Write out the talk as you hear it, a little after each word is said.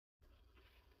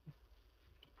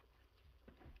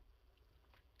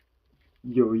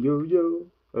Yo, yo, yo.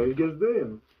 How you guys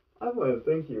doing? I'm well,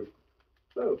 thank you.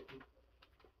 So,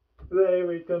 today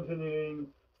we're continuing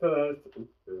Celeste.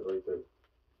 Wait, wait.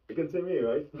 You can see me,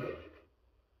 right?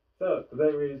 So,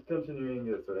 today we're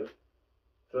continuing Celeste.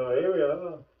 So, here we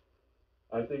are.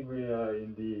 I think we are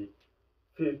in the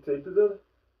fifth episode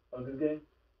of this game.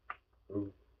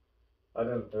 Ooh, I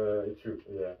don't, it's true.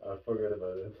 Yeah, I forgot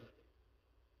about it.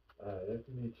 Let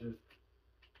me just,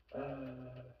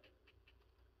 uh,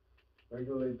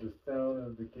 regulate the sound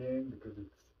of the game because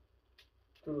it's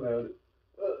too loud.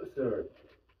 Sorry.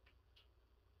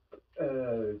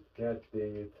 God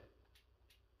dang it.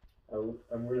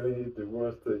 I'm really the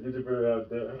worst YouTuber out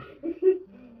there.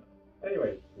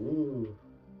 Anyway, ooh.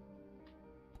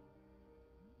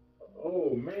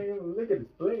 Oh man, look at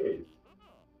this place.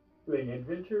 Playing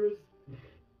adventures?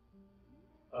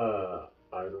 I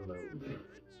don't know.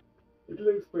 It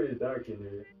looks pretty dark in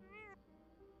here.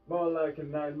 More like a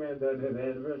nightmare than an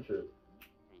adventure.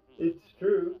 It's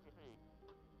true.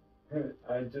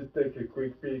 I just take a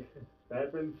quick peek,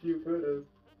 snap a few photos.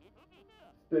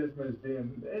 This must be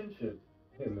an ancient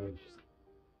image.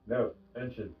 No,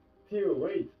 ancient. Theo,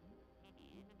 wait.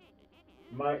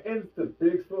 My instant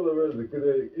big followers are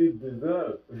gonna eat this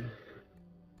up.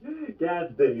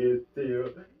 God dang it,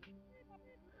 Theo.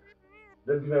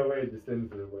 There's no way this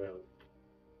ends well.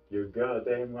 You're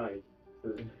goddamn right,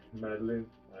 Madeline.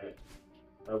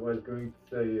 I was going to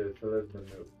say Celeste, but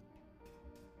no.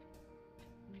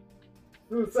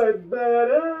 Suicide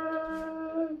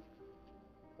badass!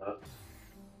 Ah,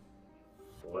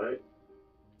 what?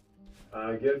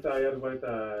 I guess I had what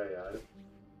I had.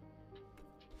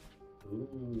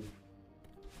 Ooh,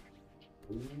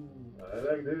 I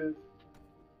like this.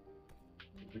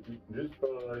 Just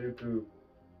for you to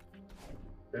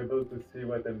be able to see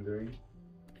what I'm doing.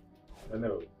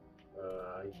 No.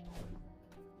 Uh,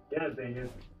 God dang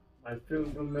it. I still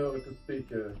don't know how to speak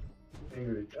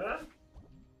English. Ah?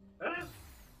 Ah?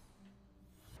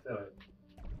 So,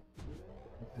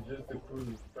 it's just a cool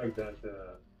fact that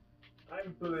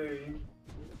I'm playing.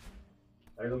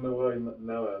 I don't know why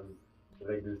now I'm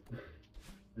like this.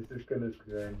 This is kind of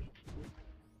strange.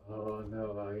 Oh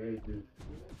no, I hate this.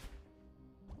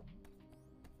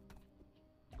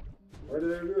 What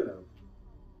did I do now?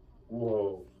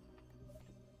 Whoa.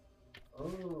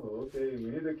 Oh, okay, we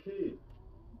need a key.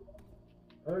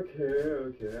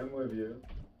 Okay, I'm with you.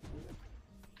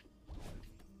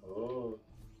 Oh,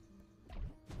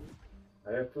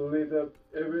 I have to light up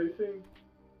everything.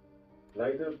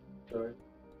 Light up, sorry.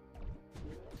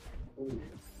 Ooh.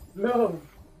 No!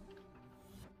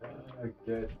 Ah,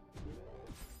 God.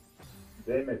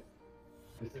 Damn it.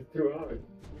 This is too hard.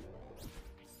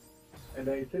 And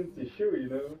I can't see shoe, you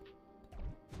know?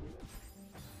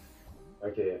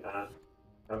 Okay,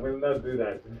 I will not do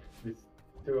that. It's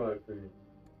too hard for me.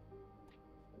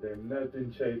 I'm not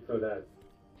in shape for that.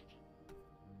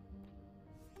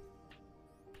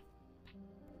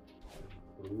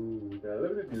 Ooh, I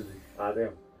love the music. Ah,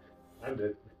 damn. I'm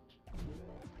dead.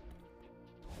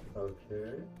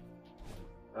 Okay.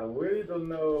 I really don't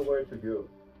know where to go.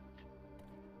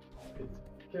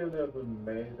 It's kind of a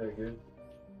maze, I guess.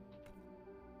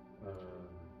 Uh,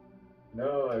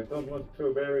 no, I don't want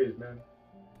strawberries, man.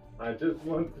 I just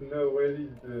want to know where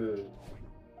is the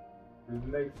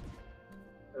next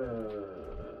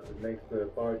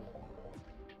part.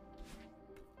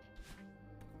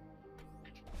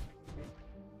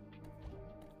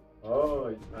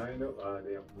 Oh, I know. Ah,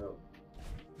 damn, no.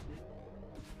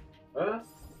 Huh?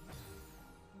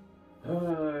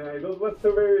 I don't want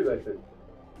strawberries, I said.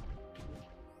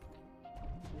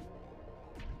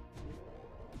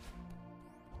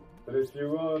 But if you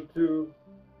want to,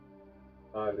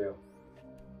 ah, damn.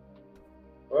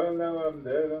 Well, now I'm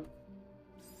dead. Huh?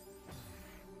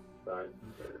 Bye.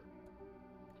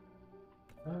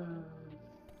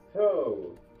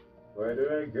 So, where do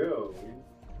I go?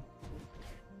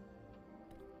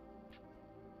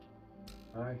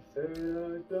 I said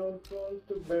I don't want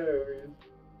to bury it,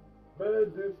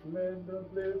 but this man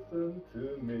don't listen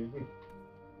to me.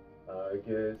 I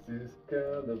guess he's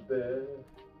kind of dead.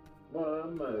 Why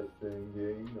am I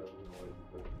singing no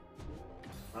more?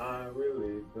 I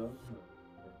really don't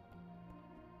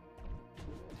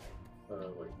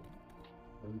know. Wait.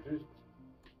 I'm just...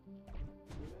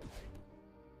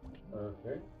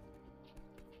 Okay.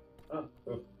 Ah,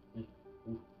 oh.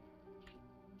 Ooh.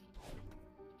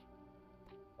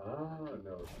 Ah,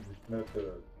 no, it's not the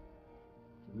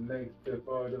next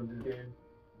part of the game.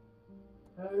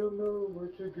 I don't know where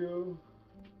to go.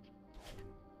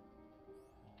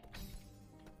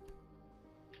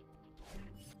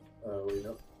 Wait,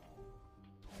 no.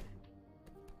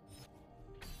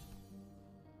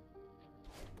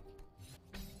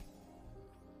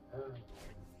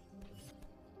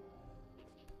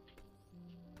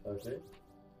 Okay.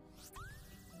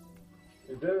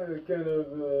 Is there a kind of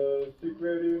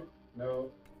secret here?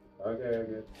 No. Okay, I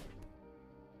guess.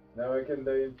 Now I can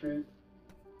die in peace.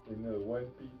 In one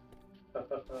piece.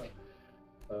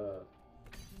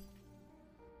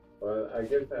 Well, I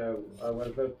guess I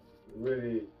was not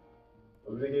really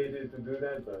obligated to do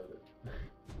that, but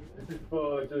this is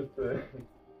for just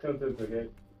content, okay?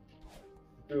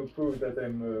 To prove that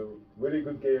I'm a really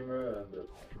good gamer and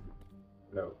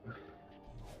no.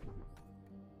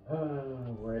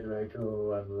 Where do I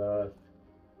go? I'm lost.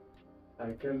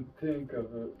 I can't think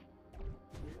of a...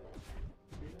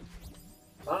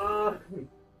 Ah!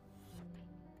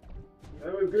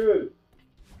 That was good!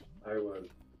 I was.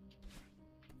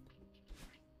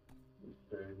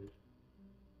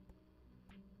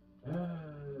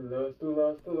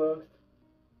 Lost.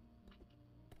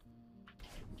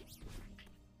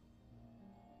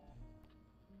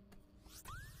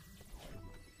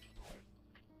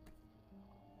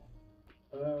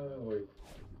 Wait.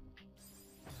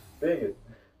 Dang it.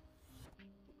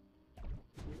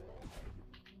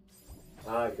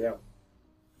 Ah, damn.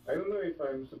 I don't know if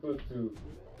I'm supposed to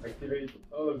activate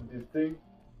all of these things.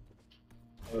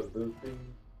 All of those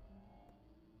things.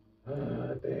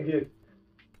 Ah, dang it.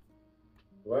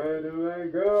 Where do I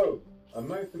go?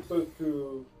 Am I supposed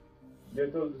to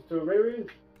get all the strawberries?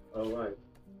 Or what?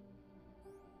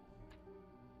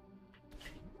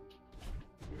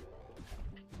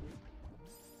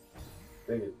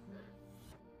 Dang it.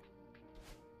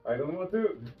 I don't want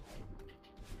to.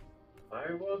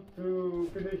 I want to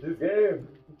finish this game.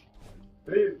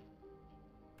 Please.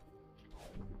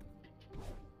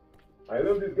 I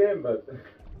love this game, but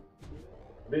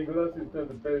being lost is not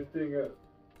the best thing out.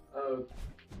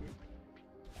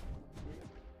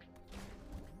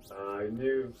 I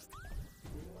knew.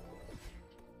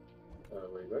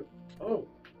 Wait, what? Oh,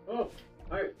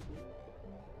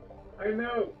 I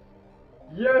know.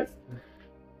 Yes.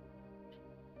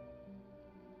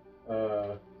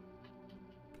 Ah.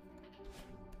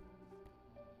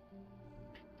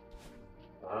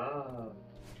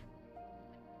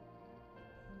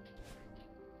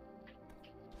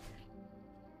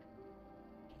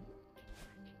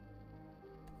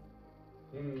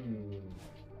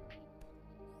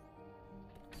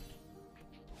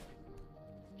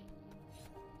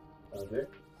 Okay.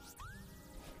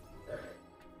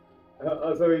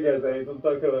 Sorry guys, I don't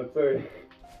talk a lot, sorry.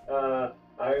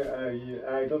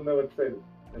 I don't know what to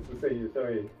say,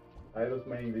 sorry. I lost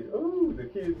my English. Oh, the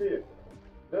key is here.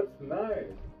 That's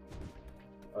nice.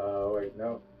 Wait,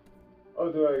 now. How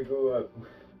do I go up?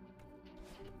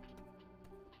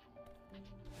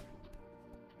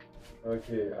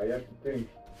 Okay, I have to think.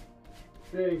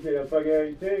 Think,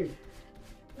 spaghetti, think.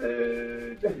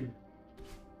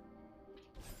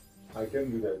 I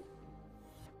can do that.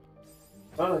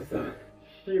 So,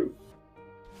 shoot.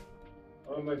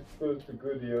 How am I supposed to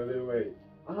go the other way?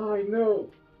 Ah, I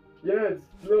know. Yeah, it's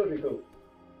logical.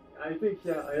 I think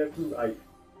I have to. I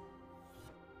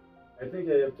think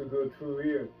I have to go through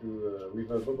here to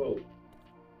with a bubble.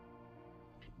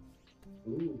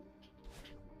 Ooh.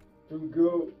 To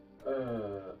go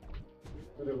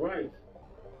to the right.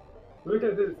 Look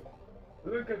at this.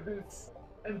 Look at this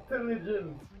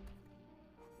intelligence.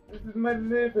 This is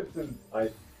magnificent. Well,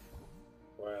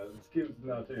 the skill's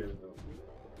not here though.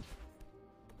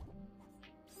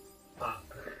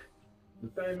 The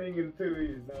timing in 2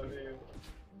 is not here.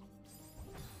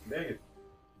 Dang it.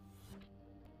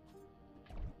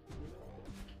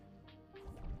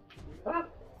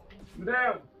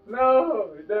 Damn!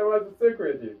 No! There was a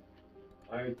secret here.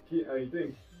 I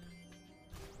think.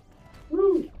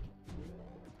 Woo!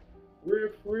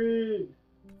 We're free!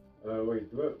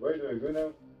 Wait, where do I go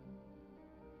now?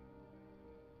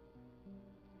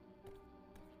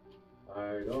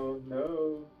 I don't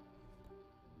know.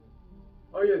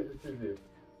 Oh yes, this is it.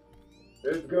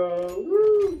 Let's go!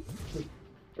 Woo!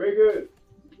 Very good!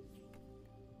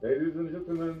 Ladies and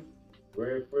gentlemen,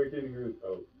 we're freaking good.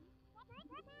 Oh.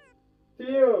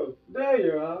 Theo, there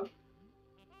you are!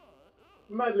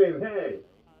 Madeline, hey!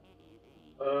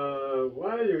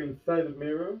 Why are you inside the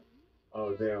mirror?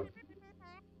 Oh damn.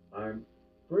 I'm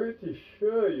pretty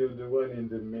sure you're the one in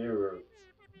the mirror.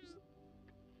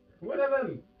 What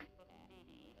happened?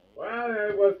 Well,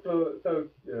 I was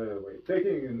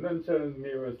taking a nonchalant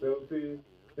mirror selfie.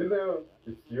 You know,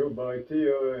 it's your boy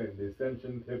Theo and this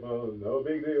ancient table, no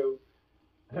big deal.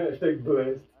 Hashtag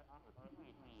blessed.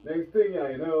 Next thing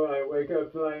I know, I wake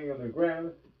up lying on the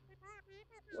ground.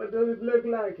 What does it look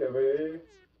like over here?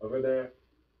 Over there?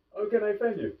 How can I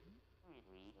find you?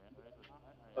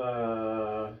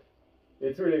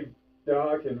 It's really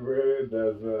dark and weird.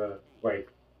 Wait.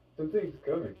 Something's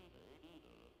coming.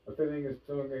 I'm feeling a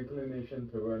strong inclination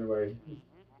to run away.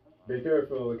 Be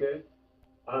careful, okay?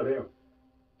 Ah, damn.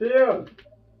 Damn!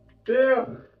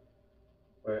 Damn!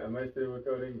 Wait, am I still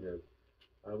recording? Yes.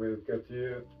 I will cut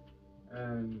you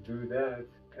and do that.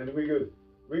 And we good.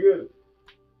 We good.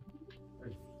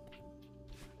 Wait,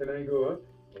 can I go up?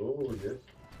 Oh, yes.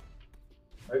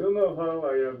 I don't know how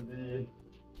I have the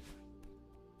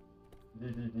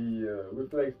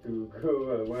reflex to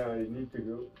go where I need to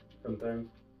go. Sometimes.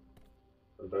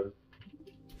 Sometimes.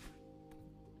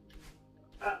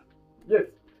 Ah! Yes!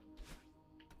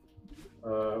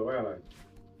 Where am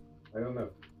I? I don't know.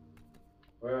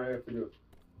 Where I have to go?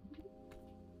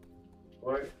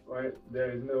 Why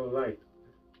there is no light?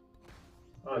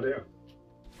 Ah, there.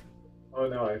 Oh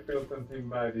no, I feel something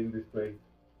bad in this place.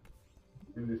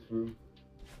 In this room.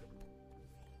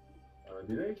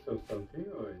 Did I saw something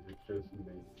or is it just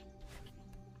me?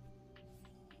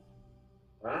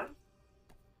 Huh?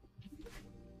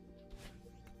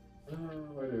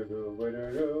 Where do I go? Where do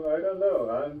I go? I don't know.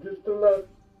 I'm just a lost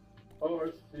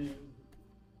horsey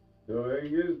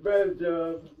doing his best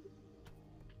job.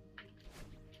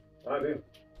 Ah, damn.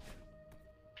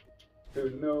 To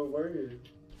know where he is.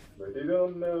 But he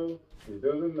don't know. He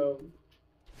doesn't know.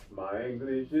 My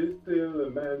English is still a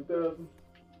messed up.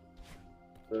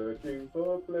 Searching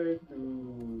for a place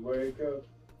to wake up.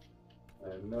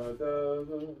 Another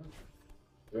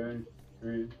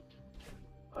street.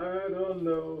 I don't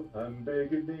know. I'm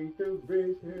beginning to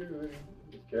breathe here.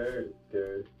 Scared,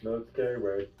 scared, not scared.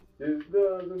 Wait, this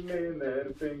doesn't mean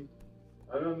anything.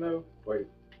 I don't know. Wait,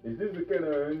 is this the kind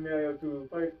of enemy I have to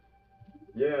fight?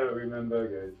 Yeah, I remember,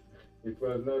 guys. It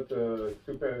was not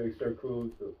super extra cool,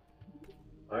 so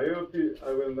I hope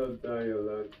I will not die a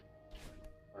lot.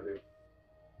 Allez.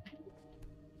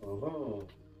 Oh, oh,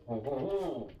 oh,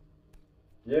 oh.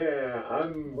 Yeah,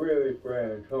 I'm really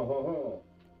French. Oh, oh, oh.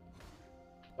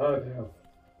 Oh, damn.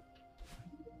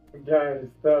 Guys,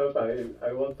 stop.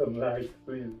 I want some light,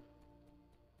 please.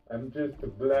 I'm just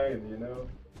blind, you know?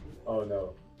 Oh,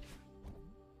 no.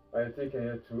 I think I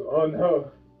have to... Oh,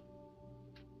 no!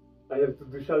 I have to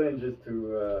do challenges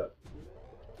to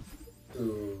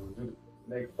do the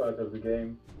next part of the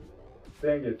game.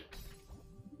 Dang it.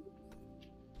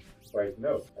 Wait,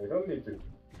 no. I don't need to.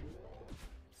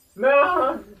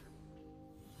 No!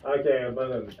 Okay,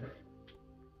 abandon.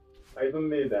 I don't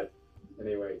need that.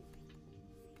 Anyway.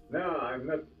 No, I'm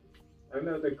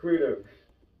not a critter.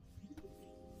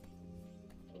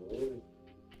 Oh.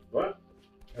 What?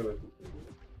 Hello.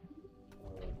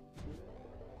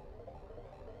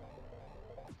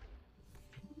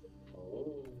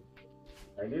 Oh.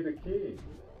 I need a key.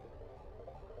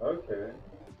 Okay.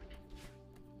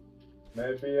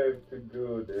 Maybe I have to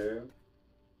go there.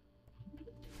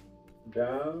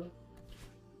 Down.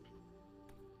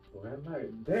 Where am I?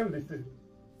 Damn, this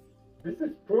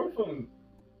is profound.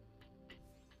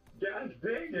 God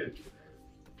dang it!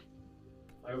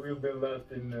 I will be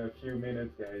lost in a few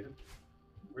minutes, guys.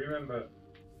 Remember.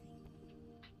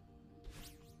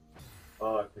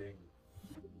 Ah, dang.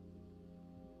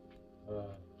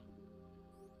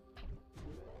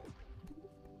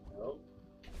 No.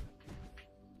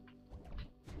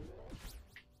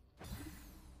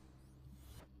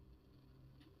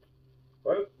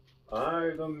 Well,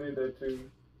 I don't need that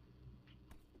too.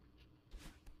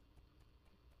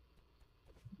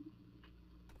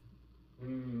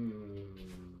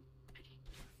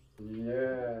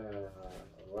 Yeah,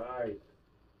 right.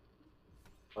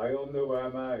 I don't know where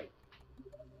am I.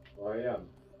 Where I am.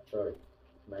 Sorry.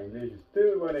 My English is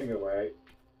still running away.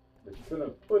 The son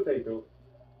of potato.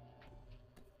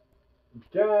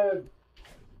 God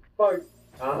fuck.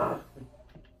 Ah.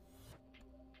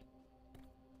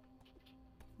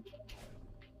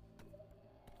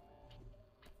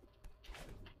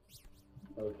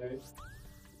 Okay.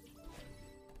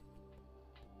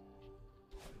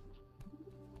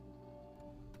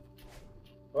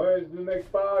 Where is the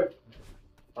next part?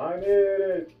 I need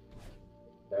it.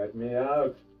 Let me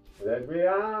out. Let me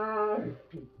out.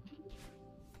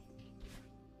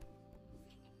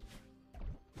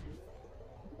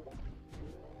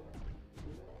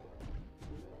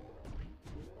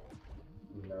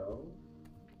 No.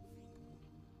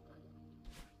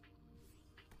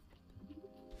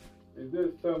 Is there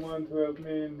someone to help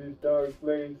me in this dark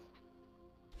place?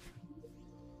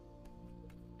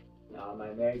 Now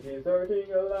my neck is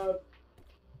hurting a lot.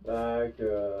 Like,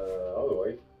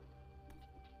 always.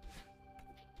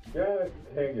 God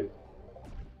dang it.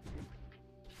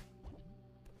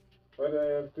 Where do I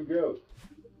have to go?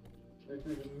 This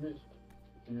is a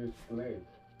mysterious place.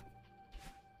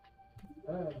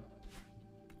 Ah.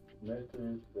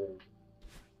 Mysterious place.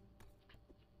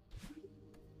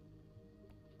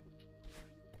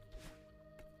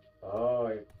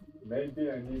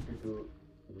 maybe I need to go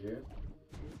here.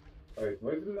 Wait,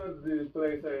 was it not the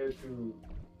place I had to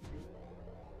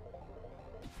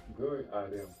go? Ah,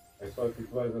 damn. I thought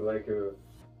it was like a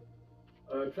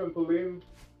trampoline.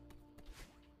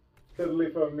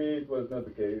 Sadly for me, it was not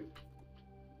the case.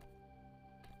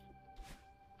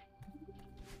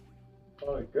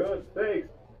 Oh, God sakes!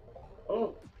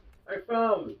 Oh, I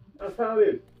found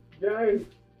it! Guys!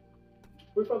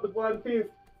 We found the one piece!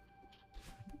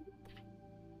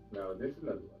 No, this is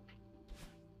not the one.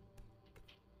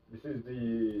 This is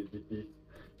the piece.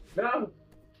 No!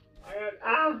 I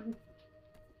had,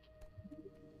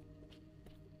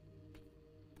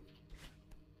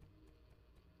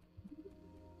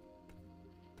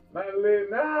 Madeline,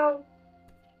 no!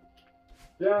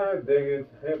 God dang it,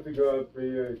 I have to go up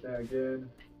here again.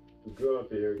 Go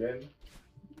up here again.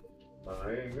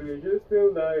 My English is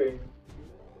still dying.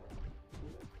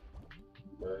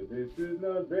 But this is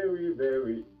not very,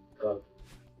 very tough.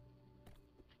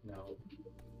 No.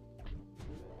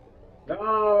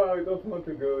 No, I don't want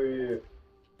to go here.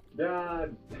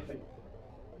 God dang.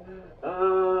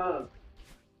 Ah!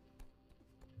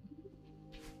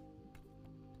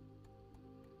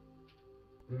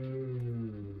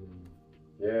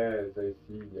 Yes, I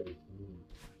see, I see.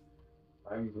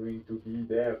 I'm going to be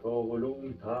there for a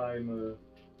long time.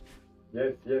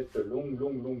 Yes, yes, a long,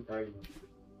 long, long time.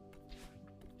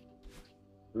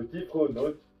 Petit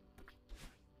note.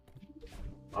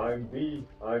 I'm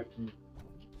VIP.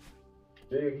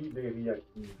 Very, very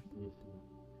happy.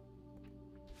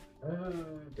 Ah,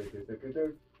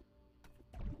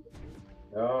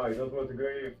 no, I don't want to go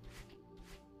here.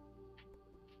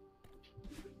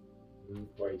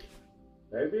 Wait.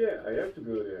 Maybe I have to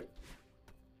go there.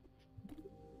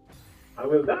 I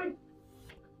will die.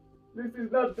 This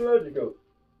is not logical.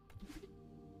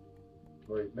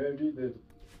 Wait, maybe there's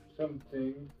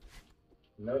something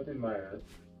not in my head.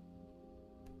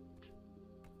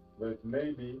 But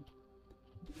maybe,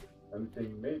 I'm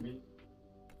saying maybe.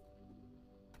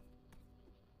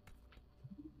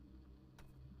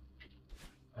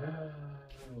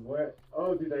 Where?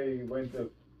 Oh, did I went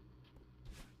up?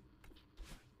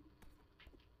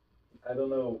 I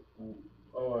don't know.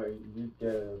 Oh, I did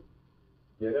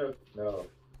get up? No.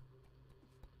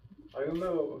 I don't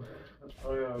know.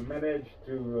 I managed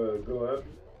to go up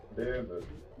there, but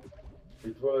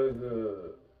it was,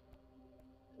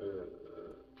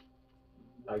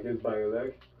 I guess, by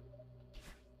luck.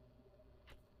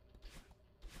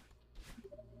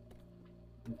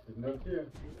 This is not here,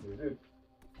 is it?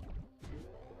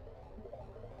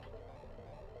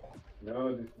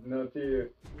 No, this is not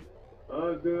here.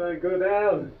 Oh, do I go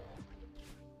down?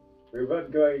 We're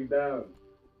not going down.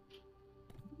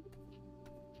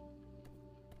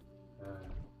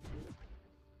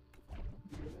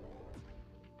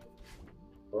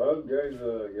 Well, guys,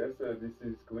 I guess this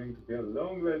is going to be a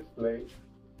long let's play.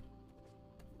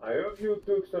 I hope you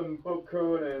took some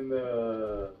popcorn and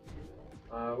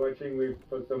watching with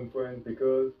some friends,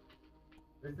 because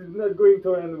this is not going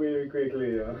to end very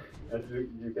quickly, as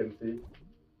you can see.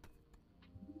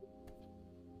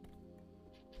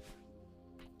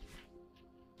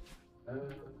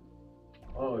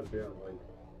 Oh damn, wait.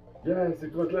 Yes,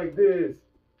 it was like this!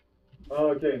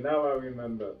 Okay, now I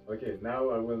remember. Okay, now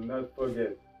I will not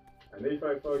forget. And if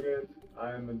I forget,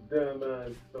 I'm a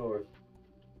dumbass source.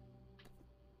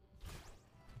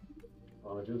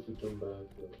 Oh, just a dumbass.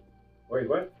 Wait,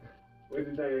 what? Where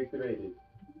did I activate it?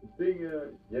 Thing,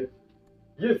 yes.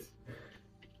 Yes!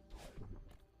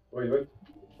 Wait, what?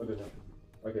 What the hell?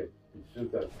 Okay, it's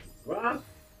just that. What?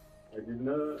 I did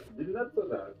not saw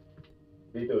that.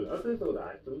 They don't also saw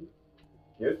that too.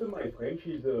 Yes, my French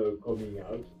is coming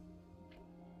out.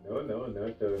 No,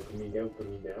 not coming out,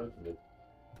 but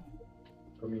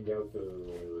coming out.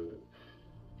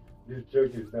 This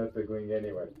joke is not going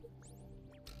anywhere.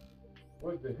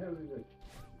 What the hell is it?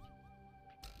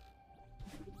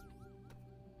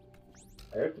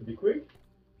 I have to be quick?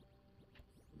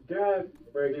 God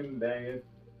friggin' dang it.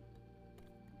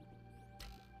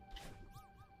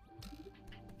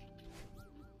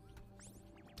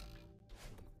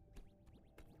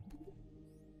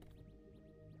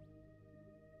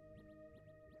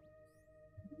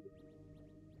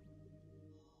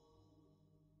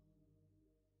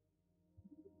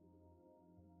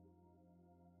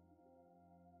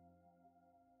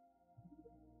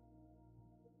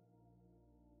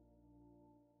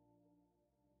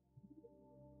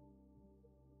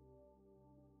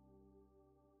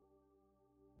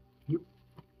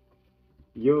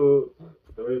 Yo,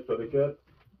 sorry for the cut.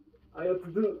 I have to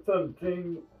do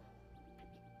something.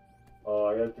 Oh,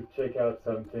 I have to check out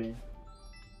something,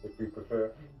 if you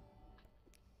prefer.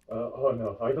 Oh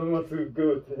no, I don't want to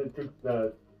go to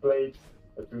the plates.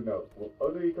 To no, how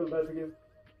do you call that again?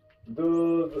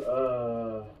 Those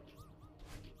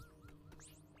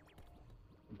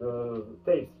the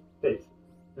tapes, tapes.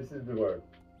 This is the word.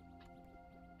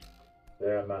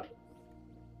 They are not.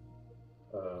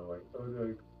 Wait, how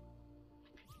do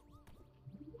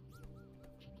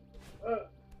I?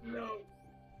 No.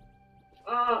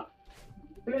 Ah,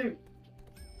 please.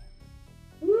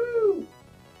 Woo!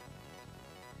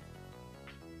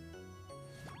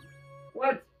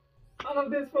 What? All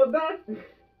of this for that?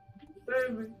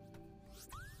 Seriously?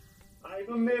 I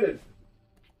don't need it.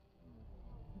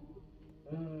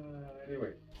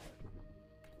 Anyway,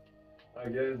 I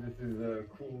guess this is a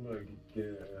cool,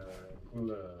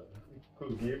 cool,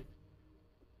 cool gift.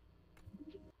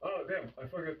 Oh damn! I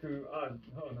forgot to add.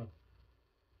 Oh no.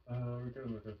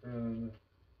 Return with a friend.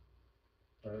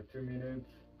 2 minutes.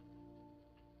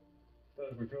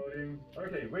 Start recording.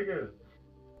 Okay, we're good.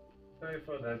 Sorry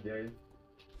for that, guys.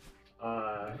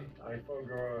 I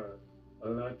forgot a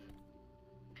lot.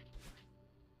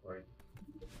 Wait,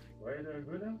 why did I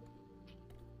go now?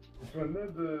 This was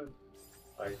not the.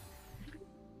 I.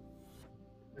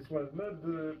 This was not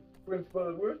the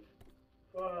principal route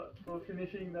for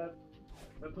finishing that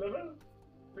level.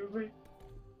 Seriously?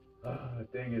 Ah,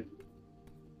 dang it.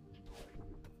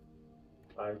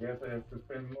 I guess I have to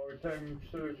spend more time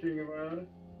searching around.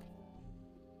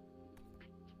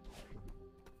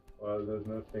 Well, there's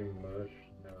nothing much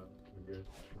now, I guess.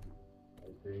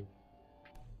 I think.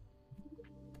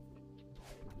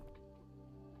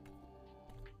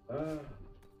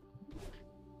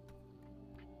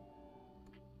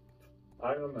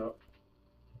 I don't know.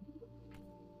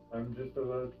 I'm just a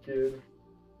little kid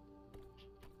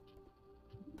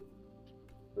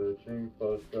searching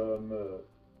for some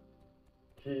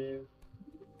keys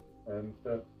and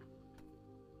stuff.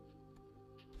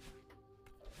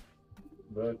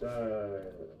 But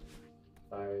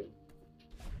I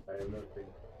have nothing.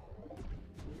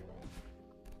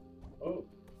 Oh,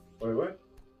 wait, what?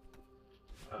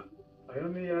 I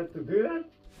only had to do that?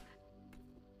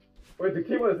 Wait, the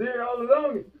key was here all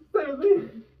along! Seriously?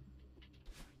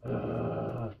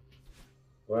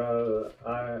 Well,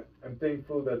 I'm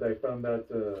thankful that I found that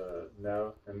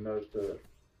now and not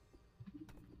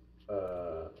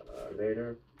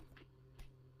later.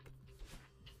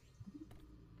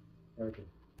 Okay.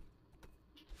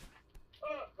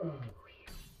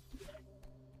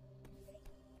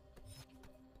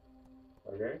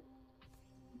 Okay.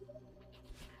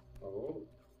 Oh.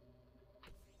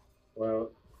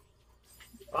 Well.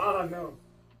 Ah, no.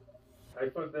 I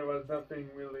thought there was nothing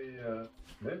really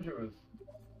dangerous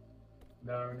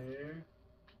down here.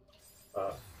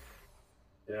 Ah.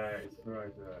 Yeah, it's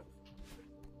right.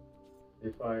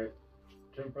 If I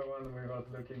jump around without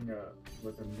looking at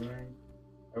what I'm doing,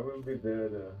 I will be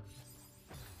dead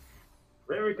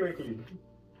very quickly.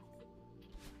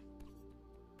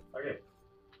 Okay.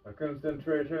 A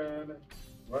concentration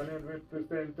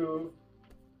 100% to.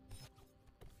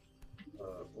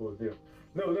 Oh dear.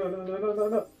 No, no, no, no, no, no,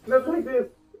 no! Not like this!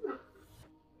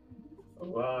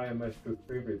 Why am I so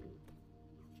stupid?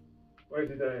 Why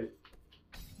did I.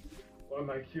 Why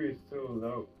my Q is so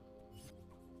low?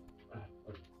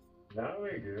 Okay. Now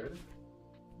we're good.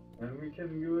 And we can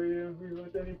go here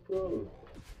without any problem.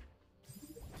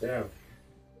 Damn.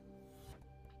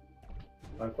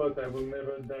 I thought I would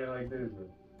never die like this, but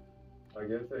I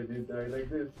guess I did die like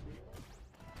this.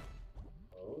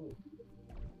 Oh.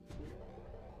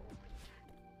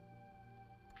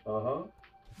 Uh-huh.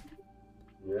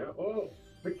 Yeah. Oh!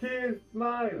 The key is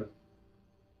mine!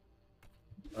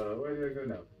 Where do I go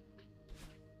now?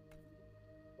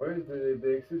 Where is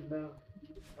the exit now?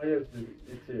 Ah yes,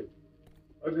 it's here.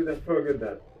 How did I forget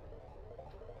that?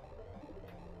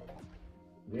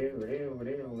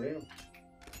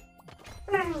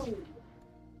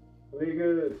 Really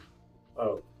good.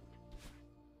 Oh.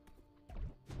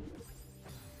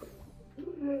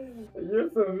 You're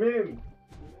so mean.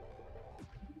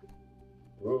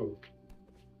 Whoa.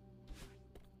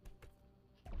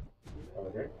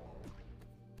 Okay.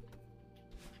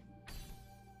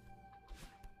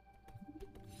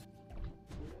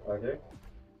 Okay.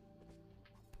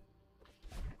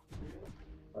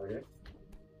 Okay.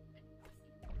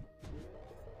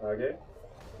 Okay.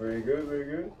 Very good, very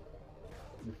good.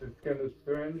 This is kind of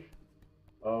strange.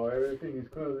 Oh, everything is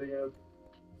closing up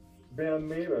behind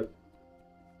me, but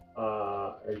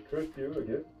I trust you, I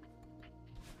guess.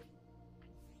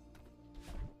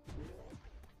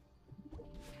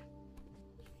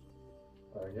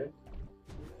 Okay.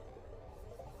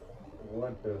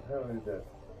 What the hell is that?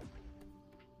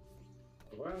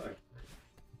 Why am I?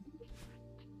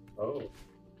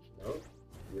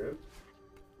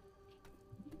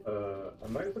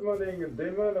 summoning a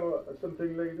demon or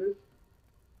something like this?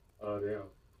 Oh damn.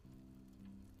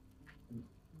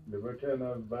 The return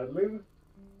of Badlin?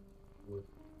 What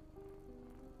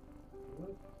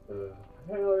the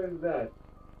hell is that?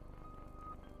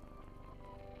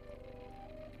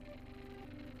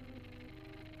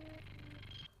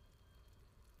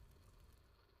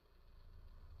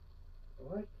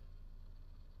 What?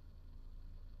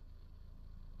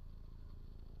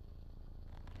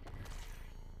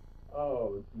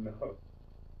 Oh no.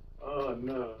 Oh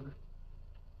no.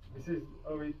 This is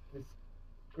how it is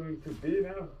going to be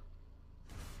now?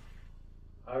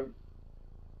 I'm...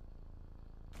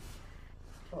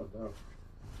 Oh no.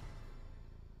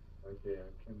 Okay,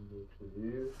 I can go to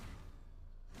you.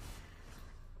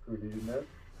 Could you not?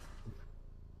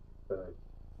 Sorry.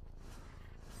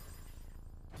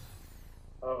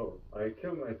 Oh, I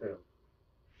killed myself.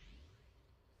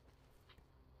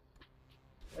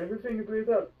 Everything is lit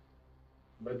up,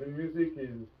 but the music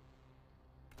is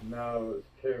now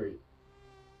scary.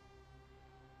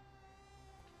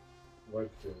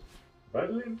 What's this?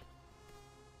 Battling?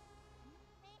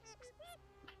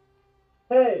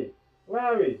 Hey,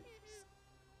 Larry!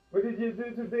 What did you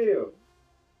do to Dale?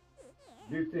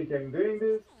 You think I'm doing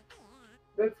this?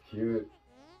 That's cute.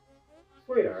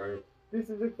 Sweetheart, this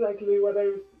is exactly what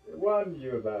I warned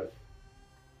you about.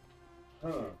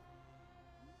 Huh.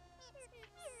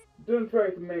 Don't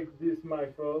try to make this my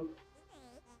fault.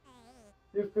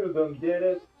 You still don't get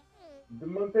it. The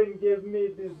mountain gave me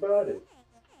this body.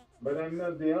 But I'm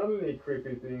not the only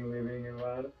creepy thing living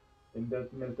around in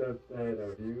that metal side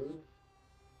of you.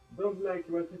 Don't like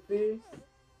what you see?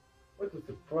 What a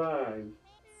surprise.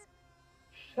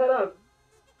 Shut up!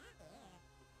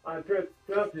 I tried to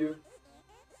stop you.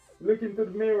 Look into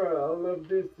the mirror, all of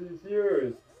this is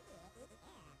yours.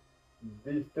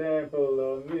 This temple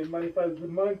only manifests the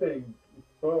mountain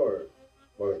power.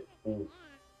 Boy, oof.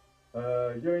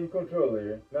 You're in control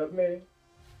here, not me.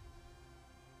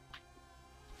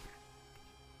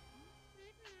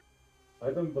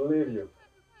 I don't believe you.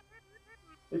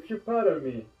 If you pardon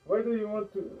me, why do you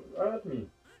want to hurt me?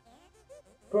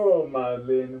 Poor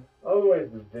Madeline, always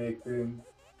the victim.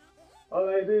 All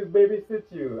I do is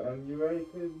babysit you, and you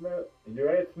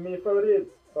hate me for this.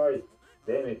 Sorry,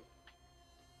 damn it.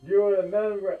 You're an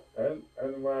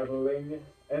unraveling,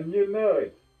 and you know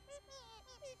it.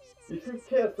 If you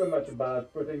care so much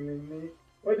about protecting me,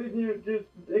 why didn't you just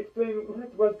explain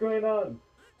what was going on?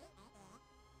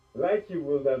 Like you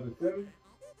would have assumed.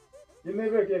 You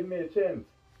never gave me a chance.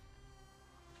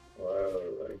 Well,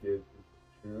 I guess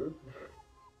it's true.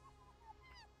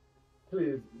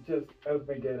 Please, just help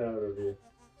me get out of here.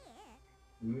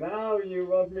 Now you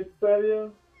want me to tell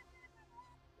you?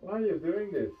 Why are you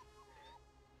doing this?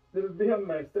 This is beyond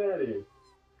my study.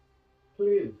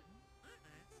 Please.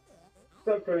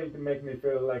 Stop trying to make me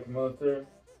feel like a monster.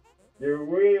 You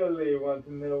really want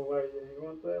to know why you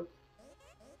want that?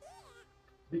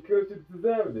 Because you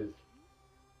deserve this.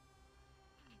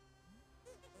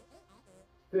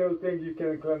 Still think you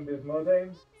can climb this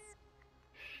mountain?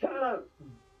 Shut up!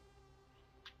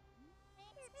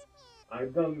 I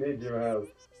don't need your help.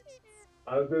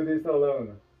 I'll do this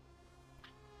alone.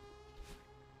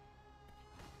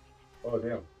 Oh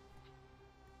damn.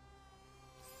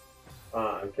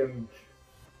 I can...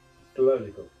 It's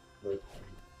logical, but...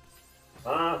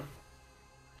 How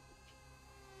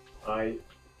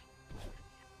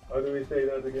do we say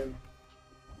that again?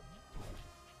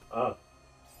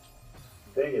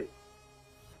 Dang it.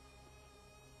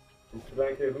 It's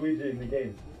like a Luigi in the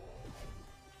game.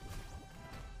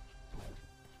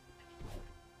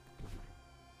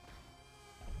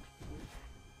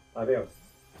 Damn.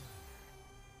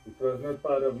 It was not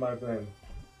part of my plan.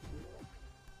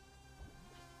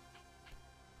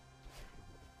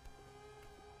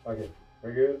 Okay,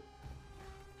 we're good.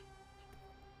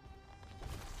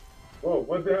 Whoa,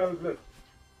 what the hell is that?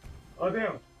 Oh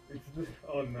damn! It's this.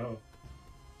 Oh no!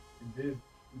 This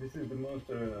is the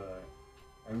monster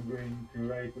I'm going to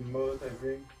ride the most, I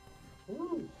think.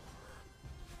 Woo!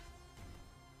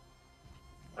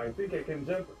 I think I can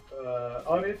jump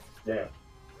on it. Yeah.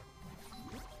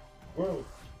 Whoa!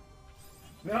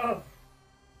 No!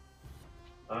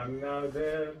 I'm now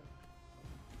dead.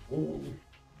 Ooh!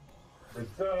 The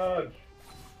surge!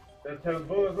 That's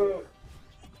Helbozo!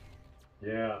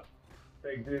 Yeah.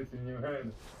 Take this in your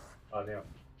hand. Oh damn.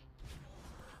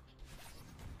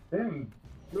 Damn,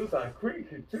 those are quick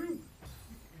too.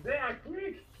 They are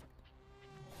quick.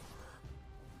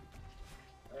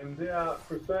 And they are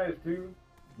precise too.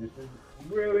 This is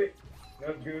really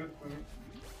not good for me.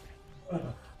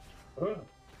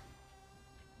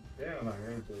 Damn, I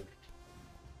hate this.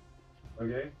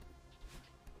 Okay.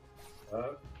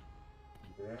 Up.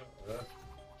 Down. Up.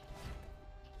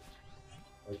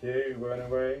 Okay, run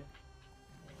away.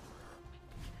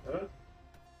 Huh?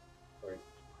 Wait.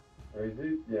 Or is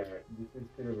it? Yeah, this is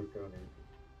still recording.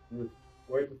 Just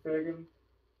wait a second.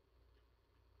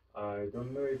 I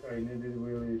don't know if I needed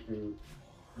really to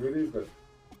do this, but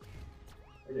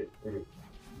okay, okay.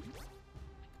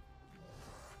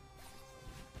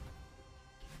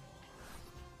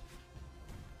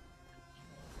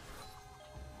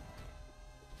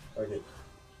 Okay.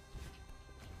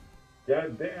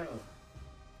 God damn!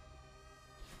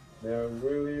 They're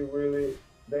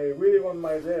they really want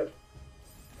my death.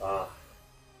 Ah.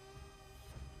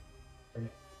 Okay.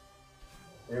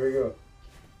 Here we go.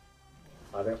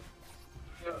 Adam.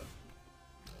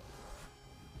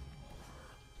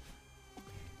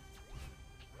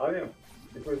 Adam,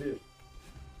 it was you.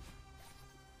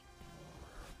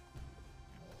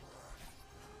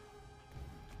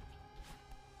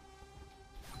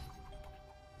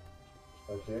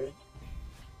 Okay.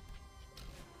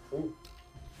 Ooh.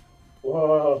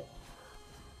 Whoa.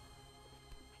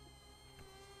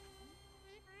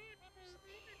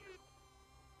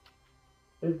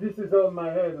 If this is on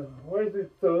my head, why is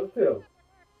it so still?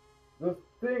 Those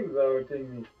things are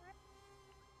hurting me.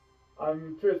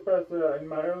 I'm trespasser in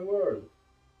my own world.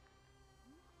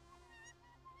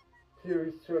 Fear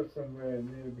is trapped somewhere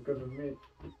near because of me.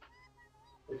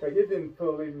 If I get in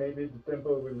fully, maybe the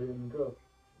temple will let him go.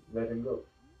 Let him go.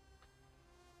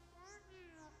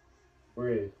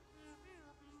 Breathe.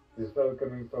 It's all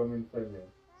coming from inside me.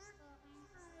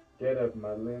 Get up,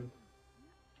 Madeline.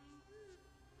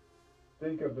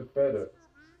 Think of the feather.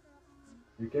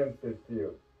 You can't stay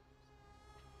still.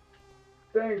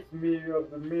 Thanks, me of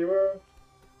the mirror.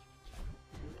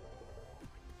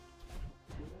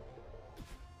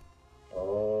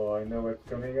 Oh, I know what's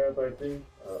coming up, I think.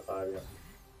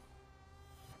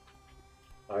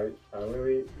 I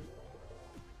really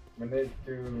managed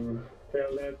to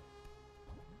fail that.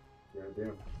 Yeah,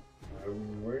 damn.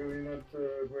 I'm really not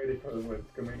ready for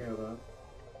what's coming up, huh?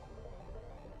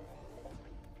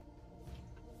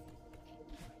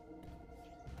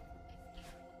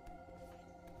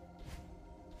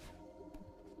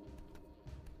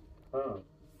 Huh.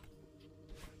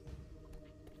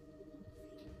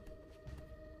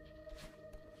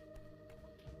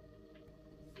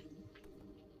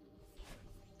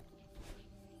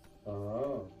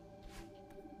 Oh.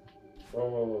 Whoa,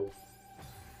 whoa, whoa.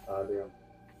 Ah, damn.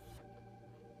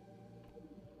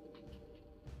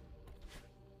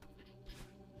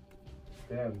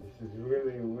 Damn, this is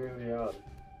really hard.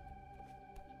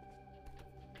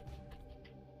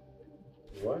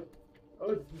 What?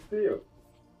 Oh, it's Theo.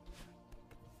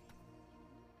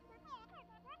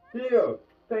 Theo!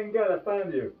 Thank God I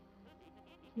found you.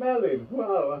 Melly,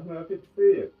 wow, I'm happy to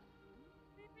see you.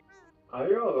 Are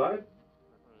you alright?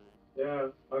 Yeah,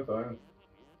 I'm fine.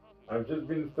 I've just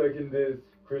been stuck in this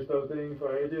crystal thing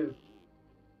for ages.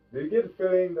 Do you get the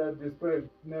feeling that this place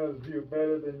knows you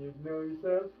better than you know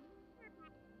yourself?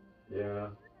 Yeah,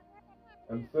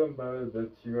 I'm so embarrassed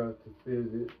that you have to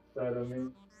see this side of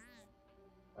me.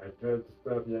 I tried to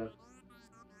stop you.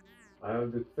 I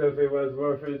hope the selfie was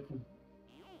worth it.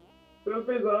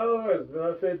 Selfies are always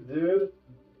worth it, dude.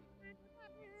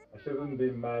 I shouldn't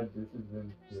be mad, this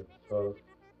isn't your fault.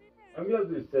 I'm glad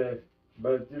you're safe,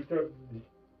 but you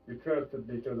trapped it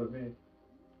because of me.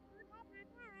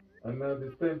 And now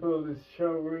this temple is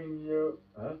showing you,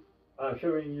 huh?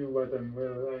 Showing you what I'm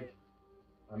really like.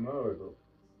 I'm horrible.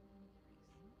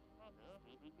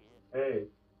 Hey,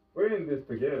 we're in this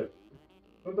together.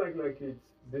 Don't act like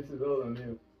this is all on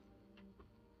you.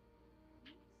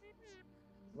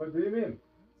 What do you mean?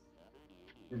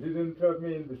 You didn't trap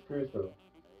me in this crystal.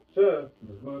 Sure,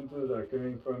 the monsters are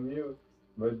coming from you,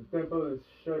 but the temple is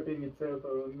shaping itself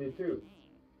around me too.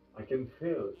 I can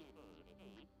feel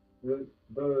it.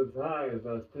 Those eyes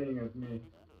are staring at me,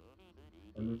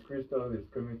 and this crystal is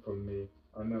coming from me.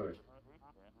 I know it.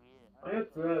 I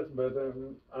had to ask, but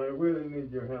I really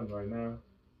need your help right now.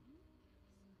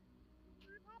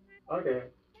 Okay,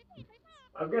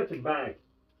 I've got your back.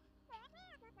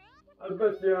 I'll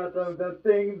bust you out of that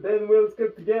thing, then we'll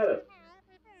skip together.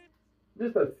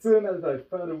 Just as soon as I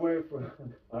found a way from,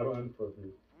 I run from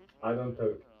you. I don't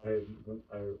talk. I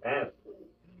ask.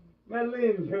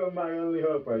 Madeline, you're my only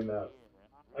hope right now.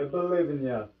 I believe in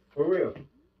you, for real.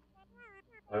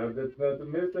 I hope that's not a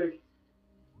mistake.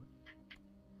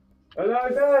 And I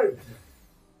died!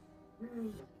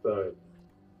 Sorry,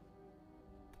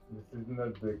 this is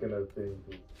not the kind of thing.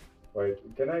 Wait,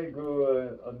 can I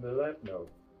go on the left? No.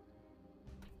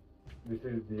 This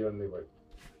is the only way.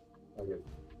 I guess.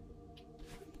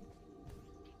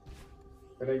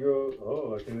 Can I go?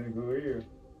 Oh, can I go here?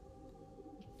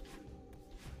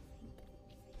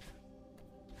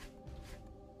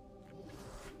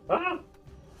 Ah!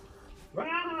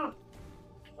 Ah!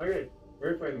 Okay,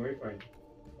 we're fine, we're fine.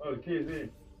 Oh, the key is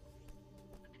in.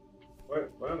 Where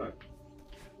am I?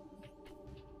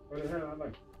 Where the hell am I?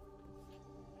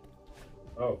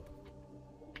 Oh.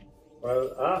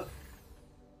 Well, ah!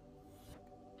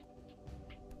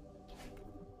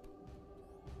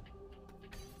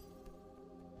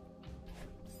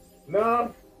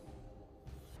 No!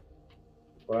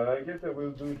 Well, I guess I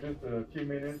will do just a few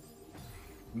minutes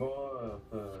more of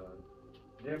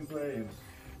gameplay and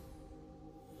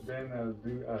then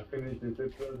I'll finish this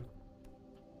episode.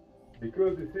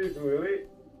 Because this is really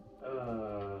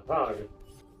hard.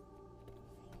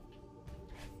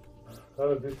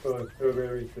 Oh, this for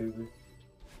strawberry season.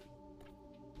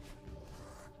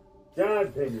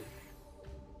 God dang it.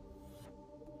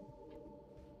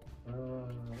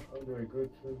 How do I go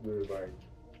to the right?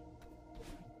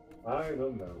 I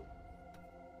don't know.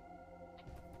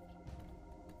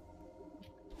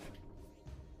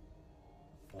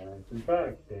 And to the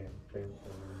back, then to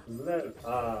the left.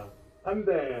 Ah, I'm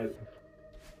dead.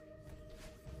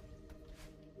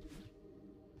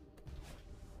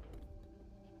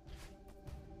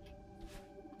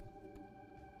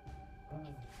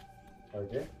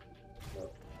 Okay. No.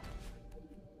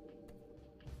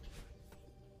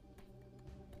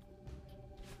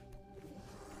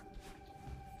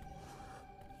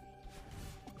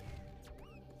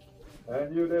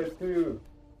 And you there too.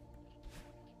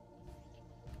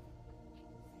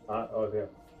 Oh there.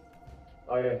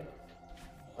 Oh yeah.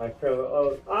 I fell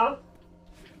out.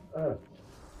 Ah!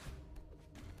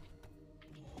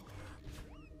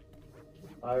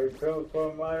 I fell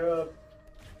from my up.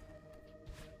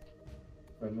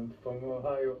 And I'm from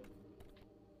Ohio.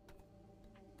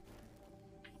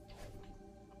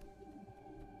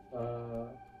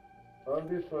 All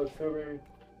this for strawberry.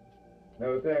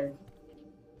 No thanks.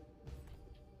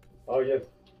 Oh yes.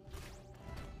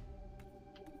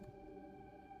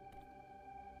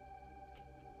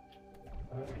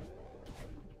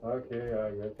 Okay,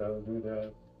 I guess I'll do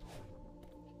that.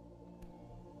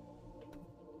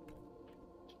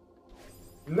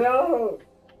 No!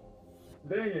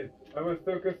 Dang it! I was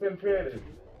so concentrated.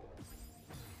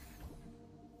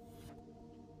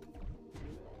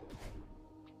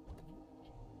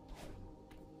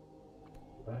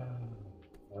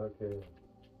 Okay.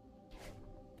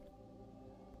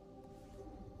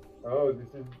 Oh, this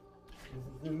is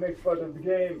the next part of the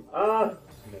game. Ah!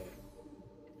 No.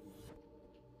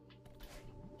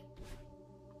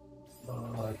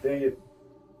 Oh, dang it.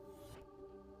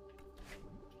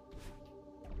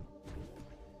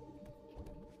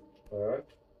 Alright.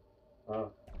 Ah.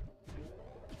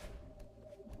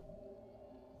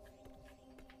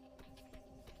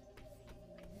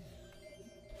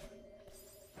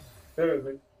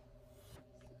 Seriously.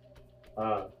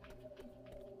 Ah.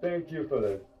 Thank you for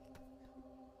that.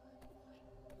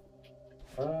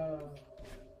 Ah.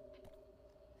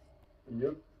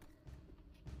 Yep.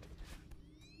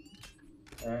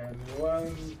 And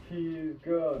one key is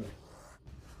gone.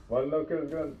 One locker is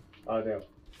gone. Ah, damn.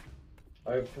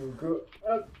 I have to go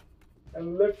up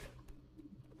and left.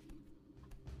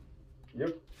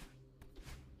 Yep.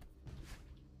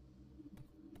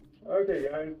 Okay,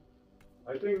 guys.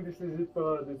 I think this is it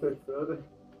for this episode.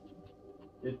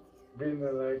 It's been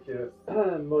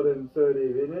more than 30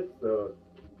 minutes, so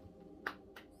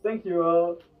thank you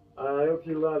all. I hope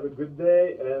you have a good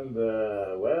day, and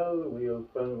well, we'll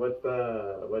find what's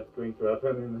going to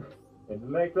happen in the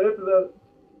next episode.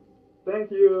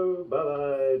 Thank you. Bye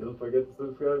bye. Don't forget to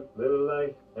subscribe, leave a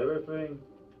like, everything.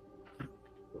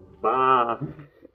 Bye.